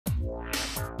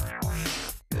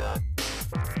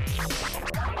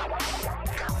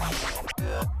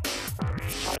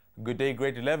Good day,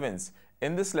 grade 11s.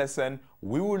 In this lesson,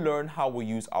 we will learn how we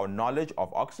use our knowledge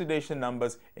of oxidation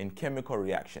numbers in chemical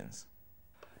reactions.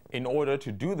 In order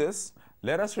to do this,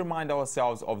 let us remind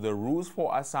ourselves of the rules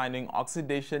for assigning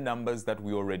oxidation numbers that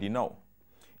we already know.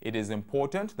 It is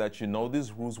important that you know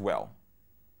these rules well.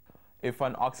 If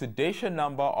an oxidation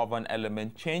number of an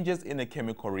element changes in a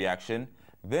chemical reaction,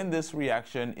 then this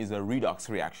reaction is a redox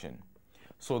reaction.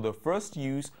 So the first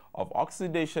use of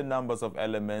oxidation numbers of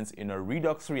elements in a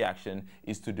redox reaction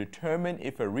is to determine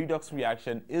if a redox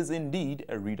reaction is indeed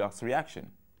a redox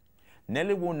reaction.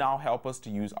 Nelly will now help us to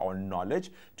use our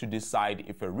knowledge to decide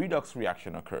if a redox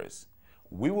reaction occurs.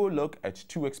 We will look at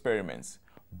two experiments,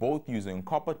 both using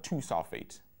copper-2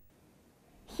 sulfate.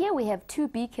 Here we have two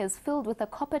beakers filled with a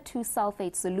copper-2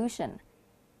 sulfate solution.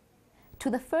 To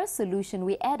the first solution,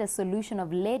 we add a solution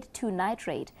of lead-2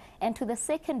 nitrate, and to the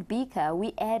second beaker,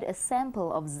 we add a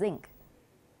sample of zinc.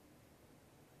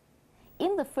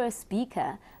 In the first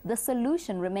beaker, the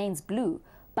solution remains blue,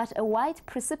 but a white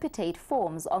precipitate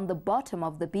forms on the bottom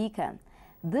of the beaker.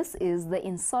 This is the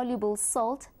insoluble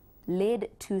salt,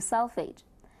 lead-2 sulfate.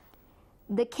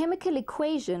 The chemical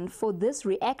equation for this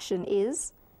reaction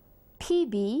is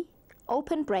Pb,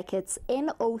 open brackets,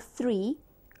 NO3,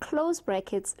 close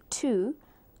brackets 2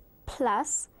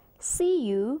 plus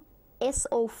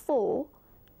CuSO4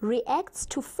 reacts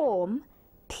to form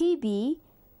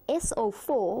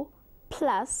PbSO4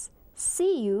 plus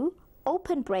Cu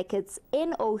open brackets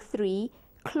NO3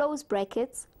 close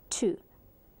brackets 2.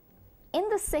 In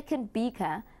the second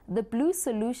beaker, the blue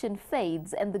solution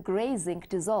fades and the gray zinc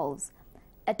dissolves.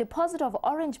 A deposit of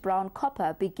orange-brown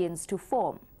copper begins to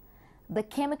form. The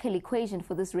chemical equation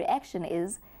for this reaction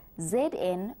is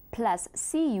Zn plus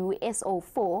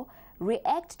CuSO4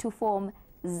 react to form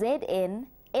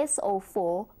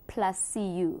ZnSO4 plus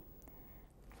Cu.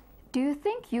 Do you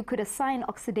think you could assign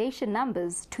oxidation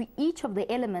numbers to each of the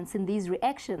elements in these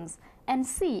reactions and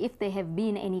see if there have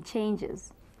been any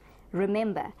changes?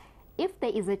 Remember, if there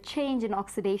is a change in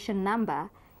oxidation number,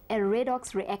 a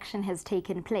redox reaction has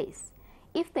taken place.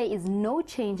 If there is no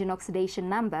change in oxidation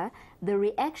number, the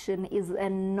reaction is a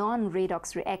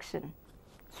non-redox reaction.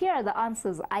 Here are the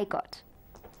answers I got.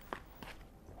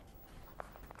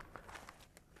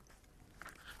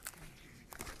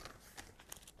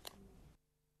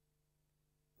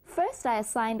 First, I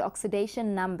assigned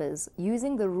oxidation numbers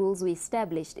using the rules we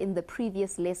established in the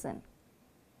previous lesson.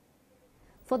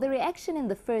 For the reaction in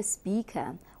the first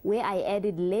beaker, where I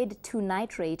added lead-2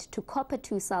 nitrate to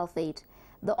copper-2 sulfate,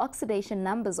 the oxidation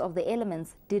numbers of the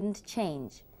elements didn't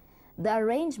change. The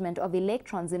arrangement of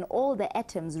electrons in all the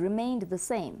atoms remained the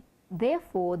same.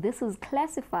 Therefore, this is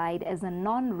classified as a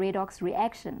non-redox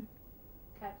reaction.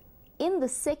 Okay. In the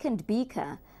second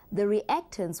beaker, the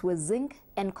reactants were zinc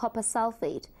and copper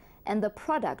sulfate, and the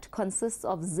product consists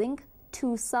of zinc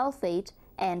 2 sulfate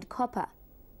and copper.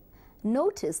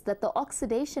 Notice that the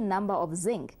oxidation number of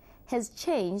zinc has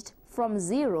changed from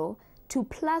 0 to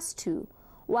 +2,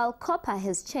 while copper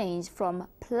has changed from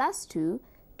 +2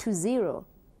 to 0.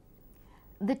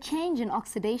 The change in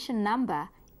oxidation number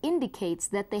indicates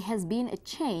that there has been a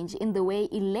change in the way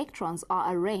electrons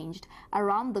are arranged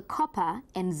around the copper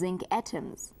and zinc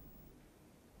atoms.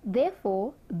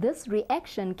 Therefore, this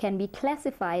reaction can be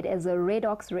classified as a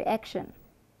redox reaction.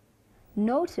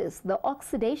 Notice the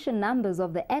oxidation numbers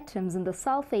of the atoms in the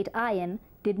sulfate ion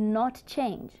did not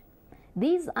change.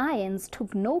 These ions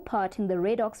took no part in the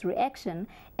redox reaction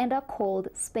and are called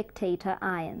spectator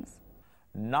ions.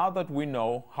 Now that we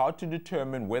know how to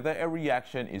determine whether a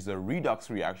reaction is a redox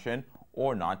reaction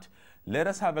or not, let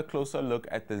us have a closer look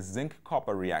at the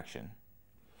zinc-copper reaction.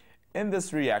 In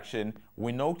this reaction,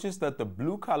 we notice that the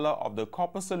blue color of the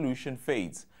copper solution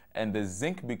fades and the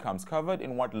zinc becomes covered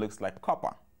in what looks like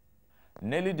copper.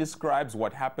 Nelly describes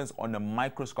what happens on a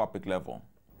microscopic level.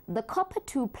 The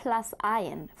copper-2+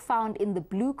 ion found in the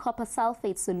blue copper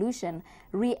sulfate solution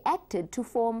reacted to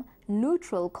form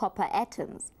neutral copper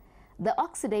atoms. The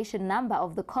oxidation number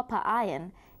of the copper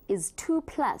ion is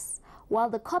 2+, while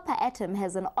the copper atom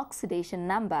has an oxidation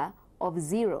number of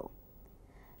 0.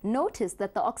 Notice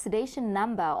that the oxidation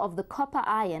number of the copper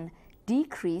ion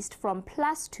decreased from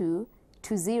 +2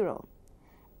 to 0.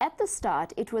 At the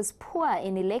start, it was poor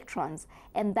in electrons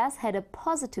and thus had a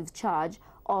positive charge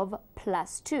of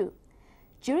 +2.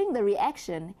 During the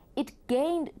reaction, it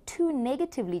gained 2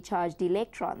 negatively charged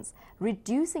electrons,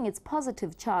 reducing its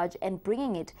positive charge and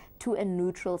bringing it to a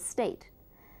neutral state.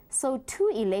 So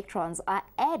 2 electrons are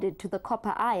added to the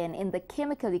copper ion in the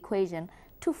chemical equation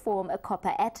to form a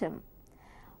copper atom.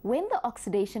 When the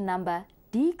oxidation number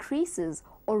decreases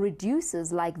or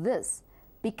reduces like this,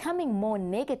 becoming more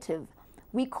negative,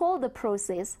 we call the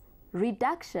process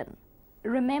Reduction.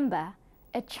 Remember,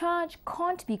 a charge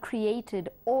can't be created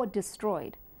or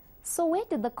destroyed. So where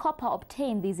did the copper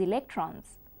obtain these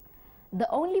electrons? The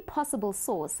only possible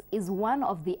source is one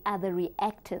of the other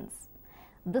reactants.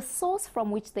 The source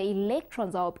from which the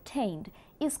electrons are obtained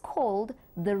is called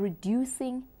the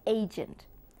reducing agent.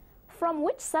 From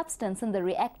which substance in the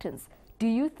reactants do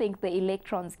you think the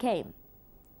electrons came?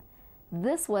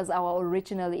 This was our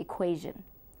original equation.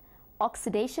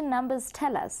 Oxidation numbers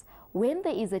tell us when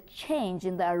there is a change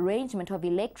in the arrangement of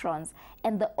electrons,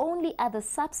 and the only other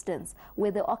substance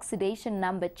where the oxidation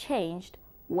number changed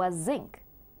was zinc.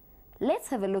 Let's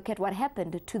have a look at what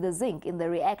happened to the zinc in the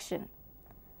reaction.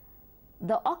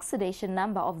 The oxidation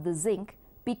number of the zinc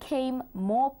became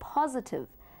more positive.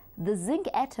 The zinc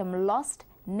atom lost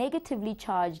negatively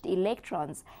charged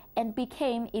electrons and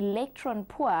became electron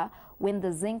poor when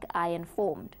the zinc ion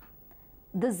formed.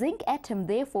 The zinc atom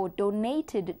therefore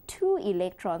donated 2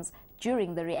 electrons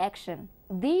during the reaction.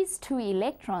 These 2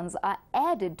 electrons are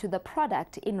added to the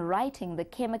product in writing the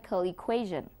chemical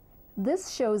equation.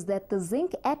 This shows that the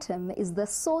zinc atom is the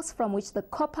source from which the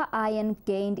copper ion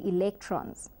gained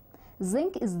electrons.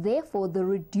 Zinc is therefore the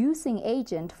reducing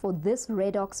agent for this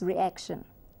redox reaction.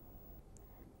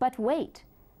 But wait,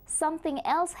 something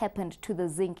else happened to the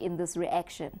zinc in this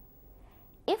reaction.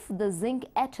 If the zinc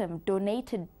atom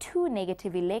donated 2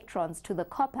 negative electrons to the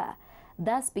copper,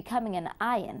 thus becoming an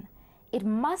ion, it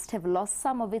must have lost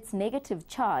some of its negative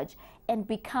charge and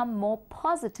become more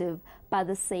positive by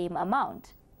the same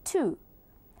amount, 2.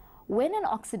 When an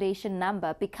oxidation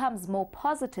number becomes more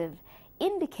positive,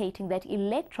 indicating that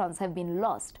electrons have been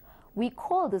lost, we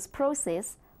call this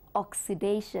process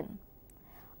oxidation.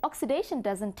 Oxidation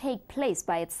doesn't take place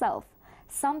by itself.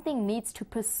 Something needs to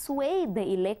persuade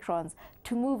the electrons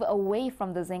to move away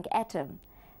from the zinc atom.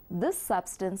 This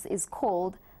substance is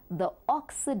called the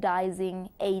oxidizing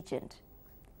agent.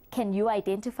 Can you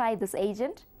identify this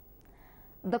agent?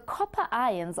 The copper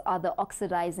ions are the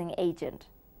oxidizing agent.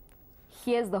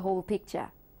 Here's the whole picture.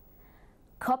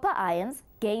 Copper ions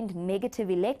gained negative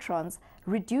electrons,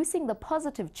 reducing the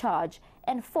positive charge,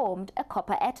 and formed a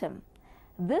copper atom.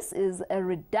 This is a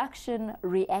reduction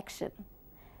reaction.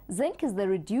 Zinc is the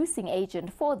reducing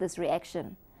agent for this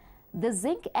reaction. The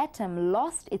zinc atom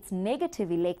lost its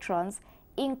negative electrons,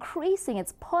 increasing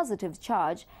its positive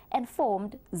charge, and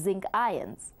formed zinc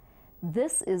ions.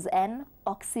 This is an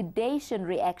oxidation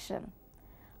reaction.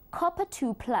 Copper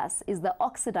 2+ is the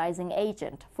oxidizing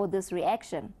agent for this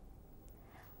reaction.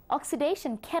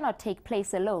 Oxidation cannot take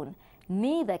place alone,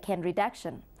 neither can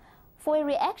reduction. For a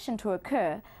reaction to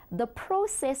occur, the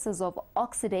processes of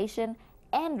oxidation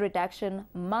and reduction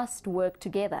must work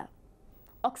together.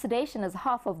 Oxidation is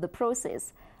half of the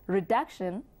process,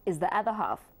 reduction is the other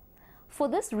half. For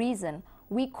this reason,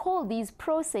 we call these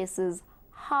processes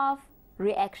half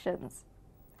reactions.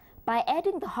 By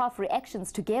adding the half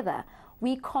reactions together,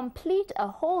 we complete a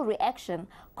whole reaction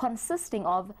consisting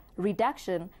of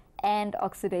reduction and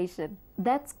oxidation.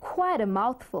 That's quite a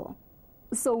mouthful.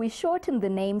 So we shorten the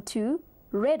name to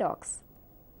redox.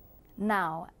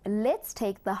 Now, let's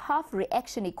take the half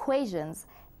reaction equations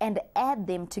and add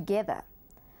them together.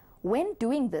 When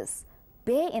doing this,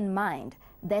 bear in mind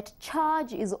that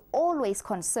charge is always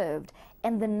conserved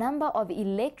and the number of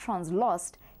electrons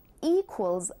lost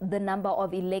equals the number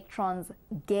of electrons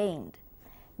gained.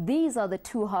 These are the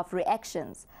 2 half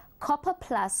reactions, copper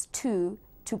plus 2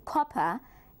 to copper,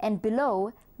 and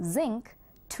below zinc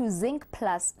to zinc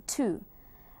plus 2.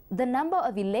 The number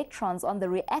of electrons on the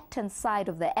reactant side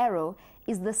of the arrow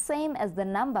is the same as the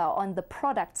number on the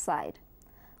product side.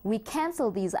 We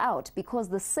cancel these out because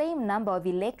the same number of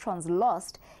electrons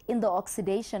lost in the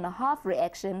oxidation half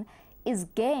reaction is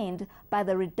gained by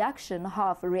the reduction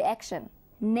half reaction.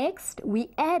 Next, we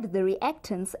add the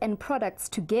reactants and products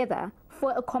together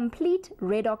for a complete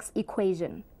redox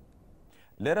equation.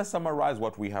 Let us summarize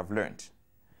what we have learned.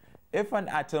 If an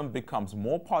atom becomes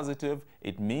more positive,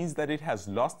 it means that it has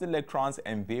lost electrons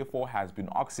and therefore has been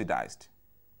oxidized.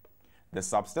 The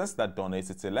substance that donates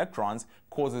its electrons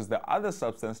causes the other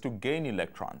substance to gain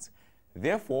electrons.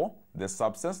 Therefore, the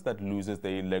substance that loses the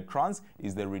electrons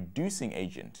is the reducing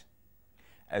agent.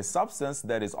 A substance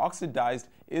that is oxidized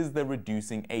is the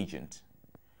reducing agent.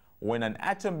 When an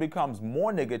atom becomes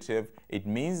more negative, it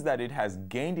means that it has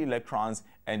gained electrons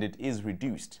and it is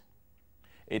reduced.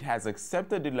 It has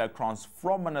accepted electrons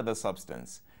from another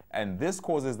substance, and this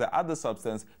causes the other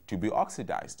substance to be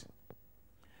oxidized.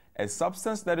 A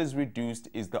substance that is reduced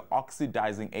is the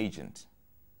oxidizing agent.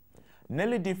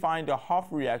 Nelly defined a half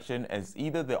reaction as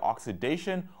either the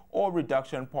oxidation or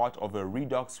reduction part of a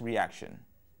redox reaction.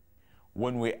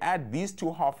 When we add these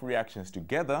 2 half reactions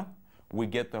together, we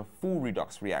get the full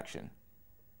redox reaction.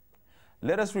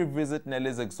 Let us revisit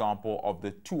Nelly's example of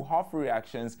the two half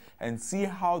reactions and see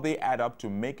how they add up to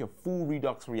make a full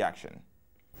redox reaction.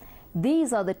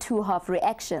 These are the two half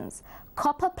reactions,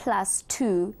 copper plus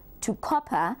 2 to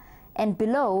copper, and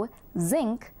below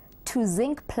zinc to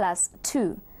zinc plus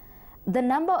 2. The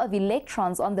number of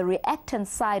electrons on the reactant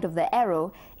side of the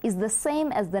arrow is the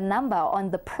same as the number on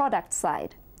the product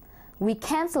side. We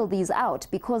cancel these out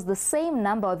because the same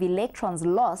number of electrons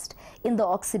lost in the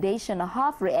oxidation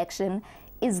half reaction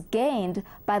is gained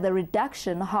by the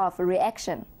reduction half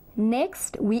reaction.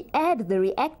 Next, we add the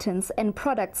reactants and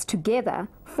products together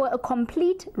for a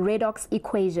complete redox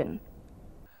equation.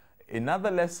 In other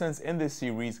lessons in this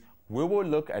series, we will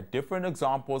look at different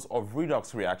examples of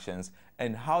redox reactions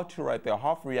and how to write their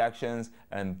half reactions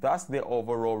and thus their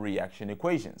overall reaction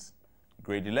equations.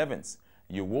 Grade 11s,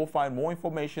 you will find more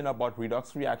information about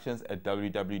redox reactions at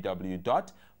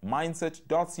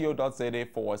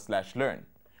www.mindset.co.za/learn.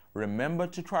 Remember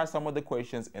to try some of the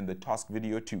questions in the task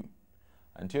video too.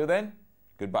 Until then,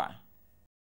 goodbye.